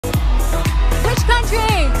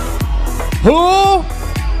Who?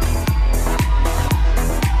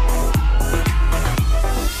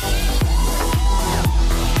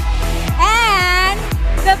 And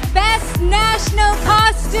the best national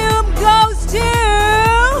costume goes to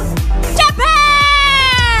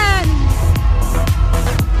Japan!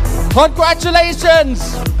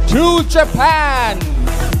 Congratulations to Japan!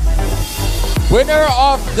 Winner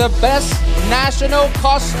of the best national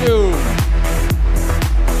costume.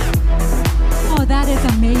 Oh, that is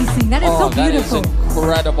amazing. That is so beautiful. That is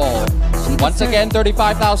incredible. Once again,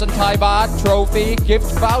 35,000 Thai baht trophy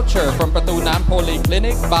gift voucher from Pratunam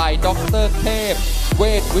Polyclinic by Dr. Tep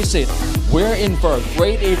Wait Visit. We're in for a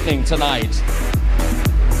great evening tonight.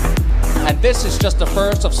 And this is just the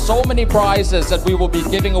first of so many prizes that we will be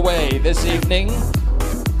giving away this evening.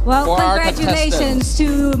 Well, for our congratulations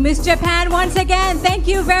to Miss Japan once again. Thank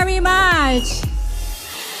you very much.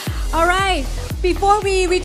 All right, before we